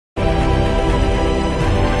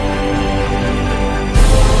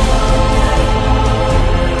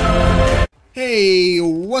Hey,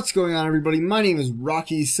 what's going on everybody? My name is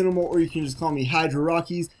Rockies, or you can just call me HyDra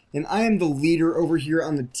Rockies, and I am the leader over here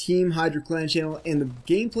on the Team HyDra Clan channel, and the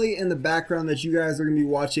gameplay in the background that you guys are going to be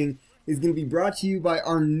watching is going to be brought to you by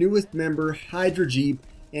our newest member, HyDra Jeep,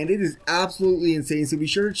 and it is absolutely insane, so be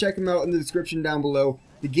sure to check him out in the description down below.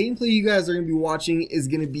 The gameplay you guys are going to be watching is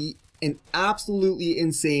going to be an absolutely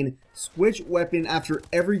insane switch weapon after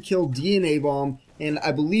every kill DNA bomb, and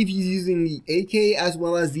I believe he's using the AK as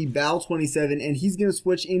well as the BAL 27, and he's going to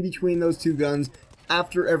switch in between those two guns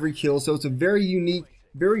after every kill. So it's a very unique,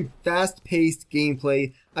 very fast-paced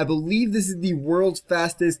gameplay. I believe this is the world's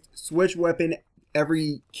fastest switch weapon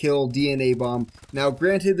every kill DNA bomb. Now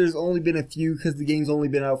granted, there's only been a few because the game's only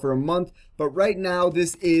been out for a month, but right now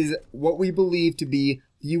this is what we believe to be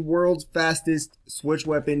the world's fastest switch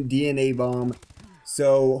weapon DNA bomb.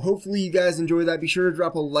 So hopefully you guys enjoy that. Be sure to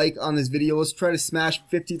drop a like on this video. Let's try to smash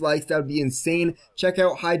 50 likes. That would be insane. Check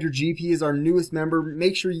out HyDra Jeep. He is our newest member.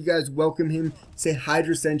 Make sure you guys welcome him. Say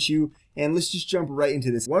HyDra sent you. And let's just jump right into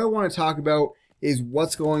this. What I want to talk about is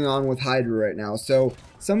what's going on with HyDra right now. So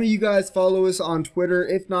some of you guys follow us on Twitter.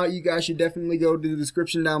 If not, you guys should definitely go to the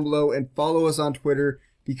description down below and follow us on Twitter,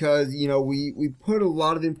 because you know we put a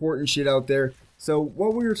lot of important shit out there. So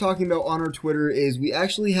what we were talking about on our Twitter is we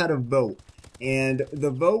actually had a vote. And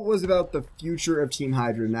the vote was about the future of Team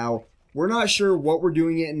HyDra. Now, we're not sure what we're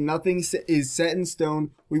doing yet, and nothing is set in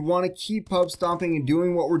stone. We want to keep pub stomping and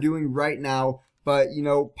doing what we're doing right now. But, you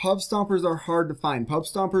know, pub stompers are hard to find. Pub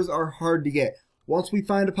stompers are hard to get. Once we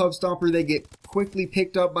find a pub stomper, they get quickly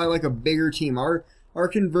picked up by like a bigger team. Our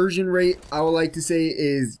conversion rate, I would like to say,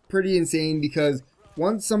 is pretty insane, because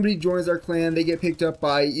once somebody joins our clan, they get picked up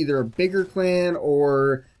by either a bigger clan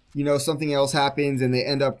or, you know, something else happens and they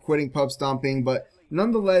end up quitting pub stomping. But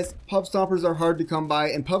nonetheless, pub stompers are hard to come by,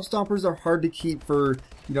 and pub stompers are hard to keep for,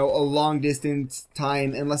 you know, a long distance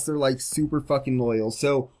time unless they're like super fucking loyal.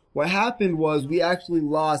 So what happened was we actually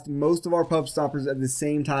lost most of our pub stompers at the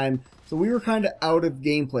same time, so we were kind of out of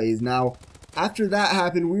gameplays. Now, after that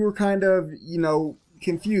happened, we were kind of, you know,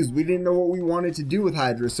 confused. We didn't know what we wanted to do with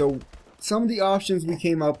HyDra. So some of the options we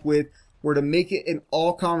came up with were to make it an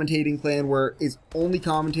all commentating clan where it's only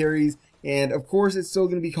commentaries, and of course it's still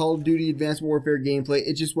going to be Call of Duty Advanced Warfare gameplay.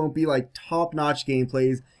 It just won't be like top-notch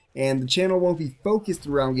gameplays, and the channel won't be focused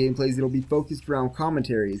around gameplays. It'll be focused around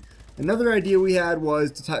commentaries. Another idea we had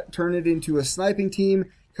was to turn it into a sniping team,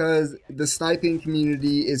 because the sniping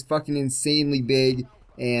community is fucking insanely big.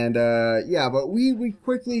 And yeah, but we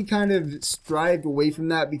quickly kind of strived away from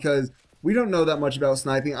that because we don't know that much about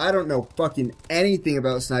sniping. I don't know fucking anything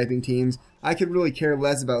about sniping teams. I could really care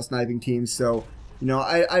less about sniping teams. So, you know,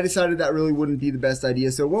 I decided that really wouldn't be the best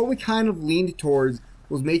idea. So what we kind of leaned towards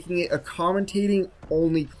was making it a commentating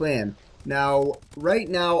only clan. Now, right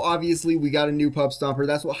now, obviously, we got a new pub stomper.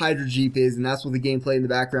 That's what HyDra Jeep is, and that's what the gameplay in the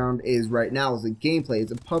background is right now, is a gameplay.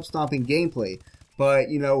 It's a pub stomping gameplay. But,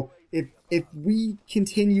 you know, if we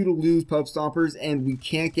continue to lose pub stompers and we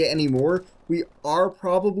can't get any more, we are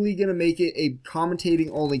probably going to make it a commentating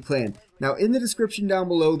only clan. Now, in the description down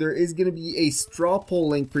below, there is going to be a straw poll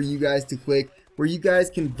link for you guys to click, where you guys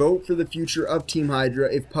can vote for the future of Team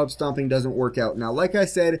HyDra if pub stomping doesn't work out. Now, like I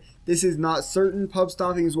said, this is not certain. Pub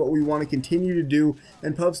stomping is what we want to continue to do,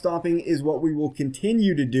 and pub stomping is what we will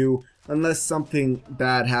continue to do unless something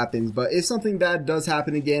bad happens. But if something bad does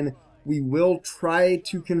happen again, we will try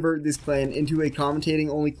to convert this clan into a commentating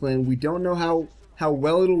only clan. We don't know how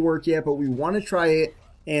well it'll work yet, but we want to try it.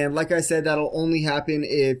 And like I said, that'll only happen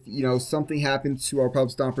if, you know, something happens to our pub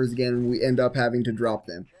stompers again and we end up having to drop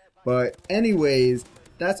them. But anyways,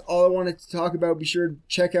 that's all I wanted to talk about. Be sure to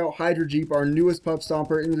check out HyDra Jeep, our newest pub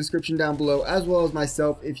stomper, in the description down below, as well as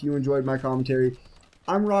myself if you enjoyed my commentary.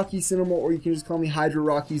 I'm Rocky Cinema, or you can just call me HyDra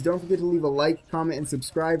Rockies. Don't forget to leave a like, comment, and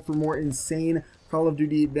subscribe for more insane Call of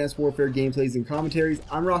Duty Advanced Warfare gameplays and commentaries.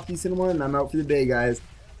 I'm Rocky Cinema, and I'm out for the day, guys.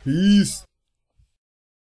 Peace!